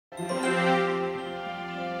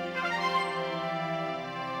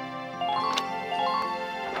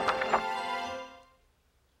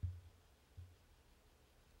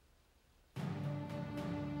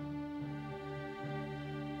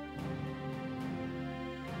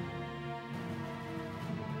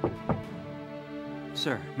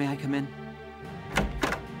Sir, may I come in?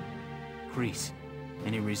 Kreese,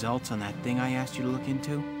 any results on that thing I asked you to look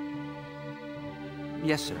into?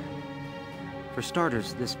 Yes, sir. For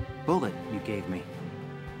starters, this bullet you gave me.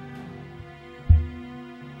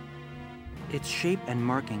 Its shape and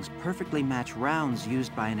markings perfectly match rounds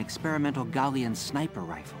used by an experimental Gallian sniper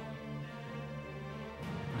rifle.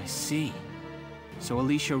 I see. So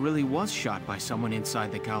Alicia really was shot by someone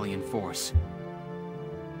inside the Gallian force.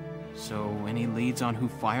 So, any leads on who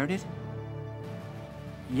fired it?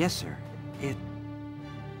 Yes, sir.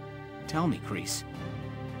 Tell me, Kreese.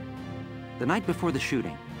 The night before the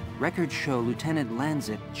shooting, records show Lieutenant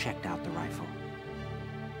Lanzit checked out the rifle.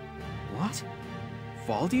 What?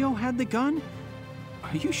 Valdio had the gun?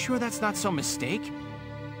 Are you sure that's not some mistake?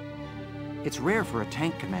 It's rare for a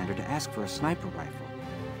tank commander to ask for a sniper rifle,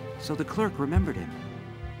 so the clerk remembered him.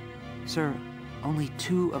 Sir, only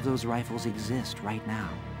 2 of those rifles exist right now.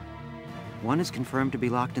 One is confirmed to be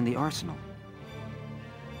locked in the arsenal.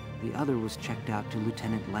 The other was checked out to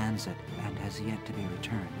Lieutenant Lanzit and has yet to be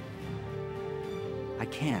returned. I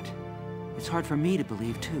can't. It's hard for me to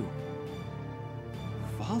believe, too.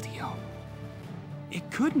 Valdio? It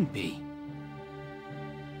couldn't be.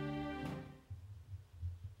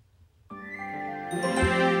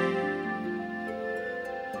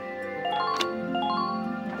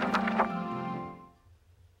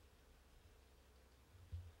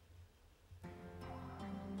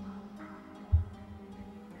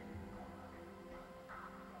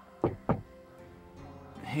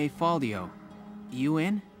 Hey, Valdio. You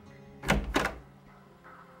in? I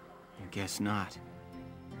guess not.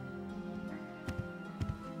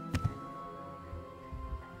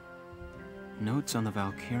 Notes on the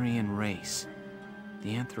Valkyrian race.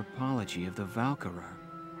 The anthropology of the Valkyra.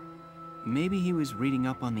 Maybe he was reading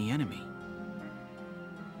up on the enemy.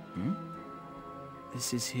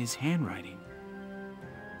 This is his handwriting.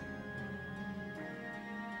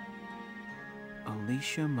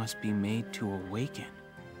 Alicia must be made to awaken.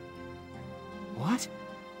 What?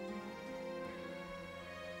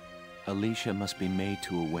 Alicia must be made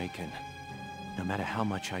to awaken. No matter how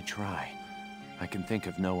much I try, I can think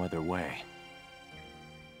of no other way.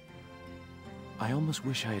 I almost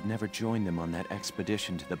wish I had never joined them on that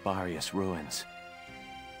expedition to the Barious ruins.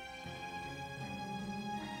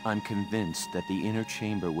 I'm convinced that the inner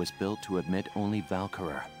chamber was built to admit only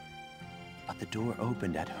Valkyra. But the door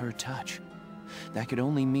opened at her touch. That could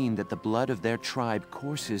only mean that the blood of their tribe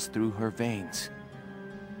courses through her veins.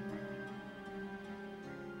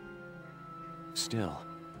 Still,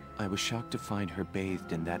 I was shocked to find her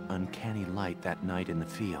bathed in that uncanny light that night in the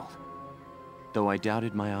field. Though I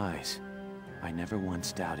doubted my eyes, I never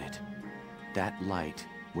once doubted. That light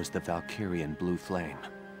was the Valkyrian blue flame.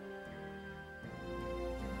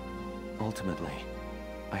 Ultimately,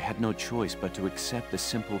 I had no choice but to accept the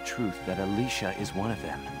simple truth that Alicia is one of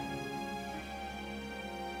them.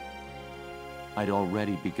 I'd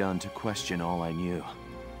already begun to question all I knew.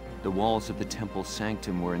 The walls of the temple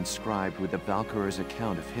sanctum were inscribed with the Valkyra's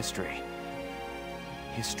account of history.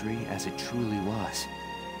 History as it truly was.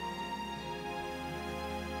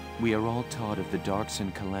 We are all taught of the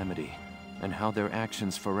Darkson calamity, and how their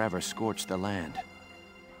actions forever scorched the land.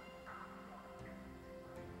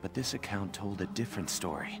 But this account told a different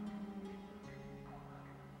story.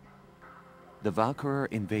 The Valkyra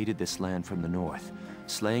invaded this land from the north,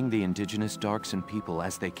 slaying the indigenous Darkson people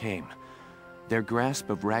as they came. Their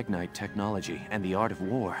grasp of Ragnite technology and the art of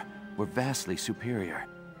war were vastly superior.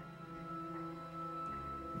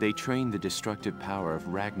 They trained the destructive power of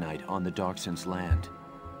Ragnite on the Darkson's land,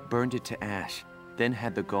 burned it to ash, then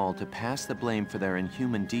had the gall to pass the blame for their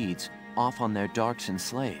inhuman deeds off on their Darkson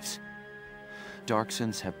slaves.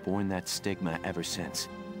 Darksons have borne that stigma ever since,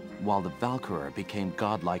 while the Valkyra became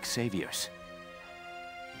godlike saviors.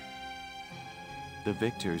 The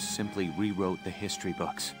victors simply rewrote the history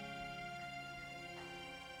books.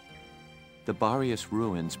 The Barious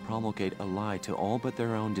ruins promulgate a lie to all but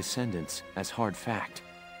their own descendants as hard fact.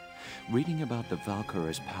 Reading about the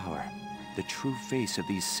Valkyra's power, the true face of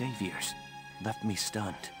these saviors, left me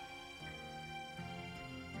stunned.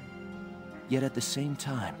 Yet at the same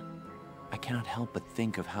time, I cannot help but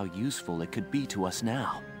think of how useful it could be to us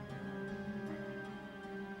now.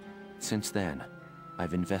 Since then,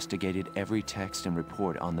 I've investigated every text and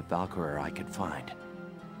report on the Valkyra I could find.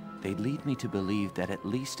 They lead me to believe that at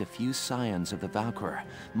least a few scions of the Valkyra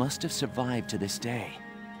must have survived to this day.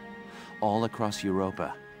 All across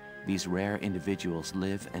Europa, these rare individuals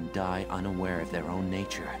live and die unaware of their own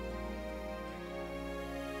nature.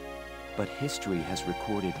 But history has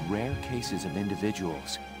recorded rare cases of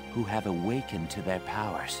individuals who have awakened to their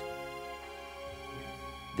powers.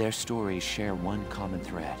 Their stories share one common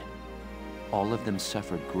thread. All of them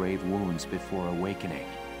suffered grave wounds before awakening.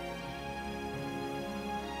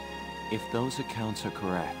 If those accounts are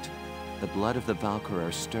correct, the blood of the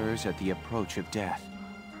Valkyria stirs at the approach of death.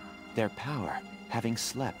 Their power, having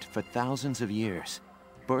slept for thousands of years,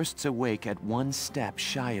 bursts awake at one step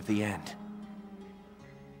shy of the end.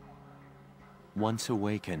 Once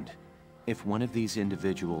awakened, if one of these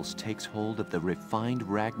individuals takes hold of the refined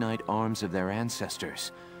Ragnite arms of their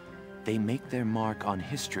ancestors, they make their mark on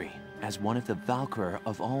history as one of the Valkyria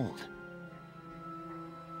of old.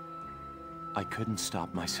 I couldn't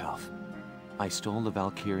stop myself. I stole the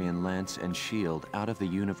Valkyrian lance and shield out of the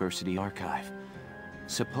university archive.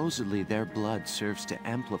 Supposedly, their blood serves to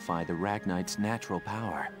amplify the Ragnite's natural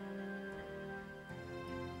power.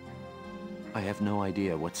 I have no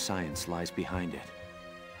idea what science lies behind it.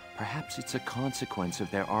 Perhaps it's a consequence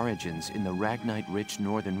of their origins in the Ragnite-rich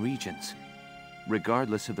northern regions.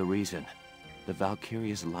 Regardless of the reason, the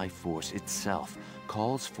Valkyria's life force itself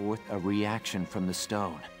calls forth a reaction from the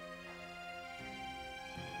stone.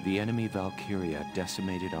 The enemy Valkyria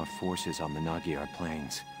decimated our forces on the Magyar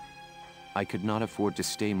plains. I could not afford to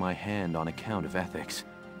stay my hand on account of ethics.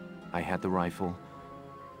 I had the rifle,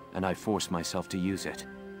 and I forced myself to use it.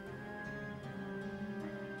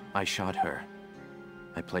 I shot her.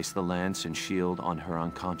 I placed the lance and shield on her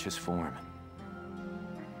unconscious form.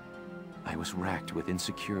 I was racked with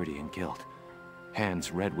insecurity and guilt,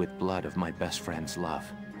 hands red with blood of my best friend's love.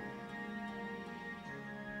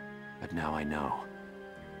 But now I know.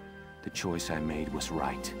 The choice I made was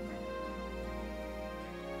right.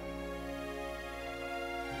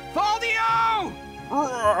 Faldio!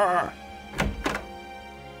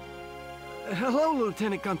 Hello,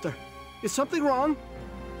 Lieutenant Gunther. Is something wrong?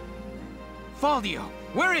 Faldio,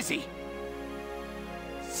 where is he?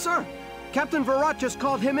 Sir, Captain Virat just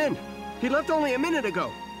called him in. He left only a minute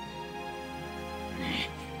ago.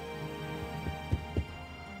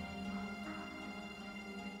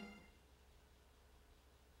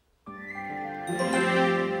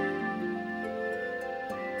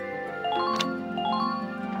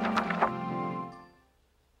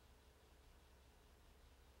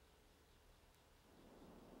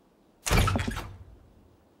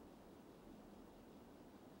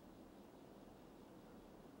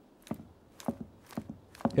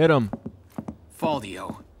 Hit him.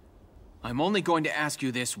 Faldio, I'm only going to ask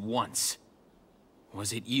you this once.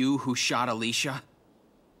 Was it you who shot Alicia?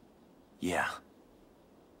 Yeah.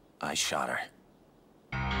 I shot her.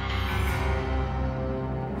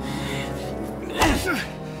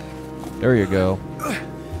 There you go.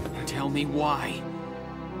 Tell me why.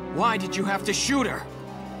 Why did you have to shoot her?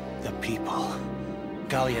 The people.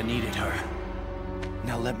 Gallia needed her.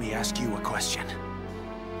 Now let me ask you a question.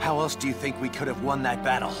 How else do you think we could have won that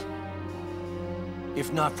battle?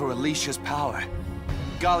 If not for Alicia's power,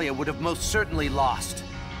 Gallia would have most certainly lost.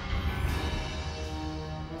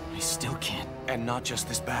 I still can't. And not just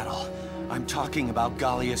this battle. I'm talking about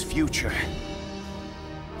Gallia's future.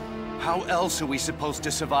 How else are we supposed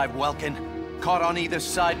to survive Welkin, caught on either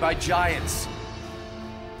side by giants?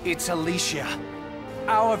 It's Alicia,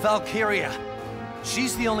 our Valkyria.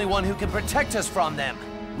 She's the only one who can protect us from them.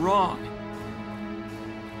 Wrong.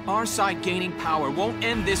 Our side gaining power won't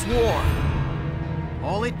end this war.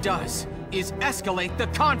 All it does is escalate the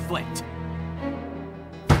conflict.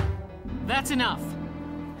 That's enough.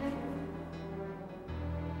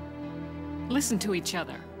 Listen to each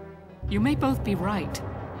other. You may both be right,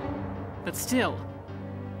 but still,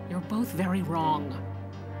 you're both very wrong.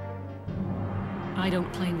 I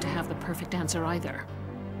don't claim to have the perfect answer either.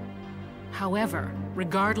 However,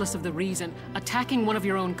 regardless of the reason, attacking one of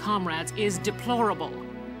your own comrades is deplorable.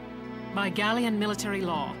 By Gallian military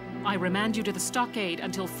law, I remand you to the stockade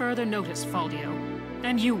until further notice, Faldio.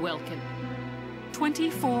 And you, Welkin.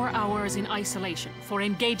 24 hours in isolation for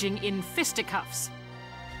engaging in fisticuffs.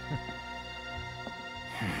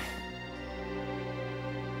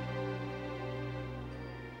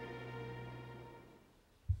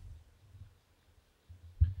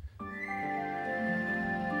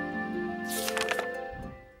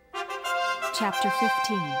 Chapter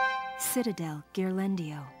 15, Citadel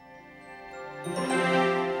Ghirlandaio.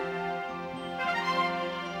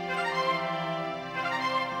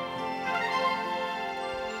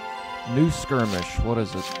 New skirmish. What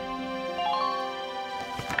is it? Sure.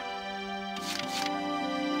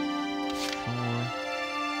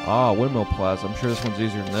 Ah, windmill plaza. I'm sure this one's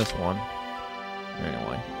easier than this one.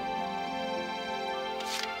 Anyway.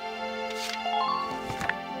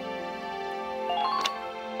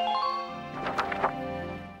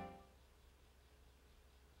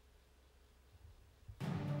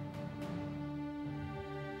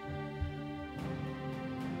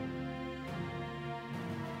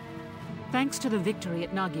 Thanks to the victory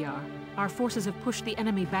at Nagyar, our forces have pushed the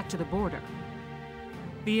enemy back to the border.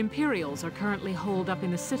 The Imperials are currently holed up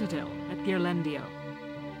in the citadel at Ghirlandaio.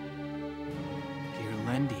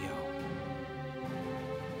 Ghirlandaio.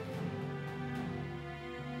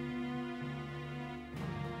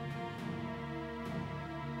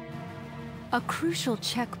 A crucial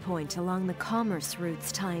checkpoint along the commerce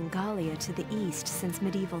routes tying Gallia to the east since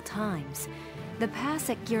medieval times, the pass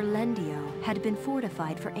at Ghirlandaio had been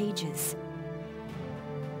fortified for ages.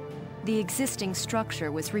 The existing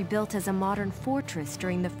structure was rebuilt as a modern fortress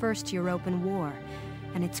during the First European War,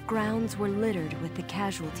 and its grounds were littered with the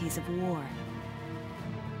casualties of war.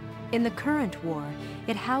 In the current war,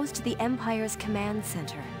 it housed the Empire's command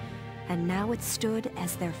center, and now it stood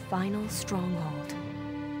as their final stronghold.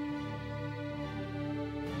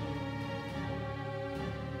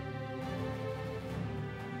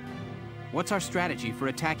 What's our strategy for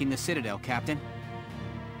attacking the Citadel, Captain?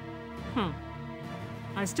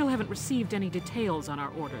 I still haven't received any details on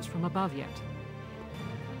our orders from above yet.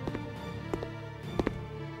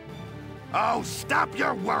 Oh, stop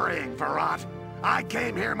your worrying, Varrot! I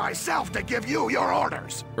came here myself to give you your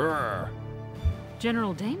orders!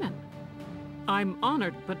 General Damon, I'm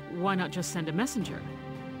honored, but why not just send a messenger?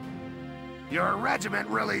 Your regiment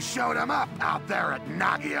really showed him up out there at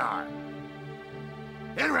Nagyar.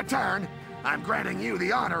 In return, I'm granting you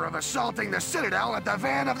the honor of assaulting the Citadel at the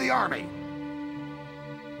van of the army.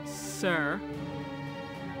 Sir?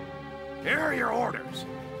 Here are your orders.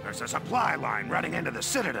 There's a supply line running into the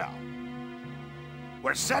Citadel.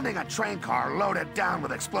 We're sending a train car loaded down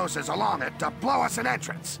with explosives along it to blow us an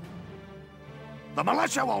entrance. The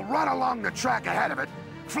militia will run along the track ahead of it,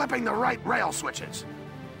 flipping the right rail switches.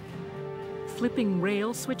 Flipping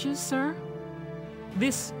rail switches, sir?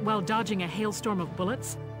 This while dodging a hailstorm of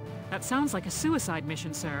bullets? That sounds like a suicide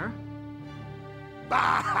mission, sir.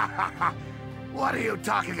 What are you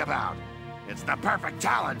talking about? It's the perfect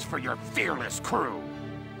challenge for your fearless crew.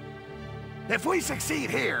 If we succeed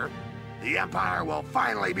here, the Empire will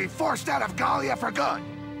finally be forced out of Gallia for good.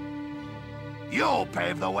 You'll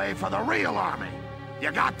pave the way for the real army.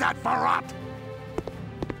 You got that, Varrot?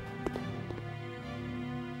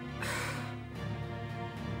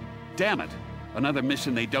 Damn it! Another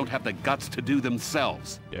mission they don't have the guts to do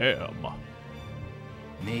themselves. Damn.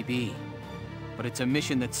 Maybe. But it's a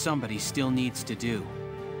mission that somebody still needs to do.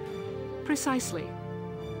 Precisely.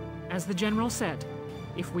 As the General said,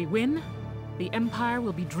 if we win, the Empire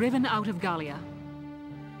will be driven out of Gallia.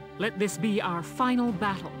 Let this be our final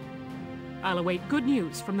battle. I'll await good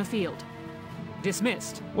news from the field.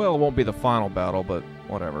 Dismissed. Well, it won't be the final battle, but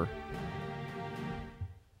whatever.